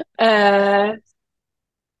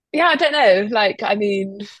 Yeah, I don't know. Like, I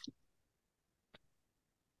mean,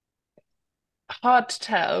 hard to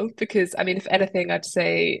tell because, I mean, if anything, I'd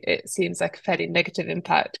say it seems like a fairly negative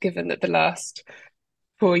impact, given that the last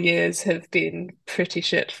 4 years have been pretty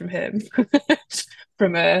shit from him,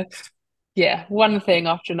 from one thing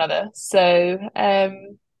after another. So,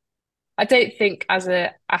 I don't think as an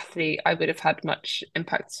athlete I would have had much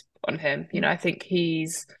impact on him. You know, I think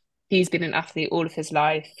he's been an athlete all of his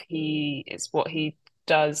life. It's what he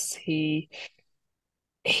does. He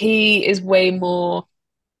is way more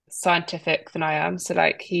scientific than I am. So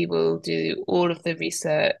like he will do all of the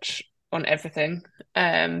research on everything.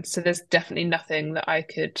 So there's definitely nothing that I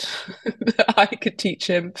could that I could teach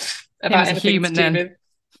him about anything to do with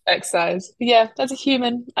exercise. Yeah, as a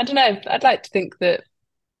human, I don't know. I'd like to think that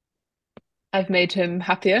I've made him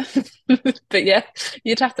happier. But yeah,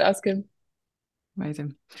 you'd have to ask him.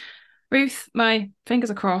 Amazing. Ruth, my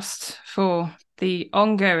fingers are crossed for the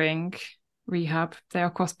ongoing rehab. They are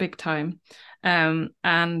crossed big time.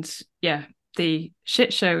 And yeah, the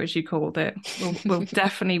shit show, as you called it, will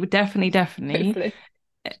definitely Hopefully.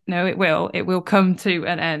 No, it will come to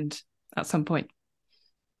an end at some point.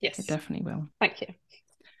 Yes, it definitely will. Thank you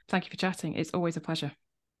for chatting. It's always a pleasure.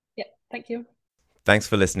 Yeah, thank you. Thanks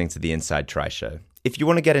for listening to the Inside Try Show. If you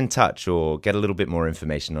want to get in touch or get a little bit more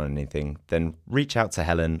information on anything, then reach out to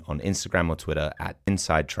Helen on Instagram or Twitter at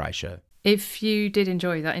Inside Try Show. If you did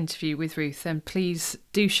enjoy that interview with Ruth, then please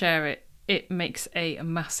do share it. It makes a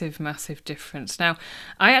massive, massive difference. Now,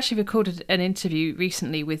 I actually recorded an interview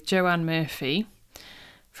recently with Joanne Murphy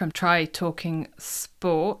from Try Talking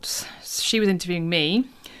Sports. She was interviewing me.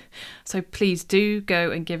 So please do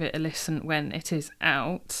go and give it a listen when it is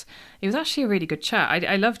out. It was actually a really good chat.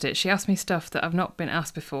 I loved it. She asked me stuff that I've not been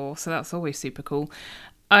asked before, so that's always super cool.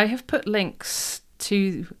 I have put links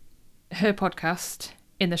to her podcast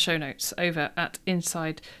in the show notes over at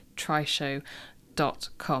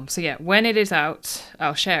InsideTryShow.com. So yeah, when it is out,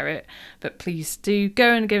 I'll share it, but please do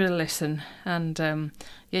go and give it a listen, and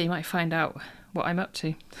you might find out what I'm up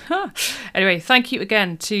to. Anyway, thank you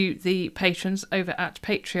again to the patrons over at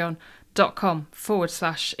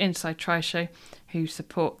patreon.com/Inside Try Show who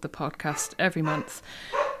support the podcast every month.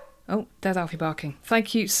 Oh, there's Alfie barking.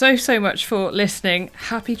 Thank you so much for listening.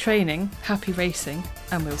 Happy training, happy racing,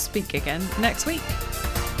 and we'll speak again next week.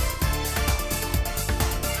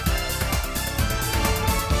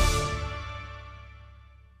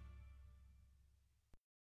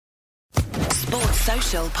 Sports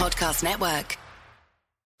Social Podcast Network.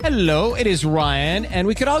 Hello, it is Ryan, and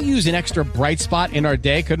we could all use an extra bright spot in our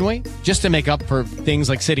day, couldn't we? Just to make up for things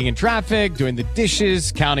like sitting in traffic, doing the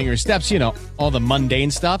dishes, counting your steps, all the mundane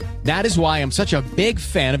stuff. That is why I'm such a big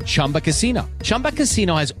fan of Chumba Casino. Chumba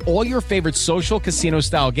Casino has all your favorite social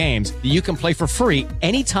casino-style games that you can play for free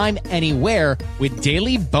anytime, anywhere with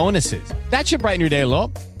daily bonuses. That should brighten your day a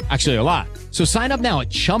little. Actually, a lot. So sign up now at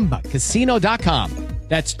ChumbaCasino.com.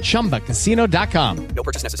 That's ChumbaCasino.com. No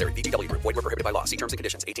purchase necessary. VGW Group. Void where prohibited by law. See terms and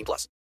conditions. 18+.